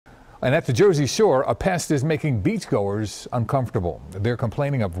And at the Jersey Shore, a pest is making beachgoers uncomfortable. They're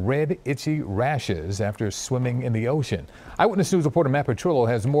complaining of red, itchy rashes after swimming in the ocean. Eyewitness News reporter Petrillo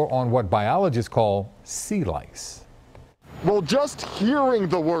has more on what biologists call sea lice. Well, just hearing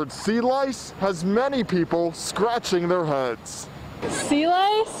the word sea lice has many people scratching their heads. Sea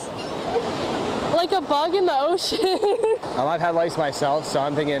lice? Like a bug in the ocean? I've had lice myself, so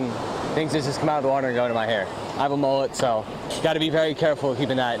I'm thinking things that just come out of the water and go into my hair. I have a mullet, so got to be very careful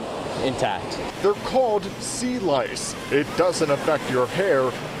keeping that intact. They're called sea lice. It doesn't affect your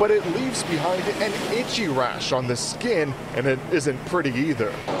hair, but it leaves behind an itchy rash on the skin, and it isn't pretty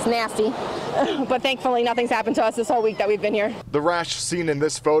either. It's nasty, but thankfully nothing's happened to us this whole week that we've been here. The rash seen in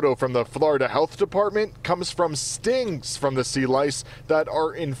this photo from the Florida Health Department comes from stings from the sea lice that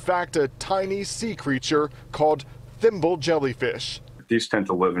are in fact a tiny sea creature called thimble jellyfish. These tend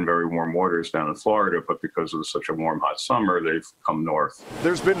to live in very warm waters down in Florida, but because of such a warm, hot summer, they've come north.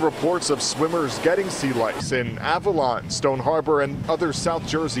 There's been reports of swimmers getting sea lice in Avalon, Stone Harbor, and other South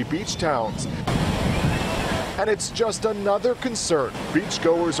Jersey beach towns. And it's just another concern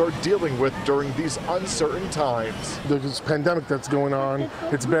beachgoers are dealing with during these uncertain times. There's this pandemic that's going on.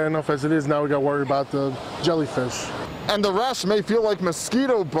 It's bad enough as it is. Now we got to worry about the jellyfish. And the rash may feel like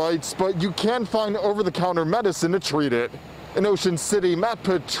mosquito bites, but you can find over-the-counter medicine to treat it. In Ocean City,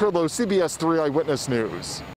 Petrillo, CBS 3 Eyewitness News.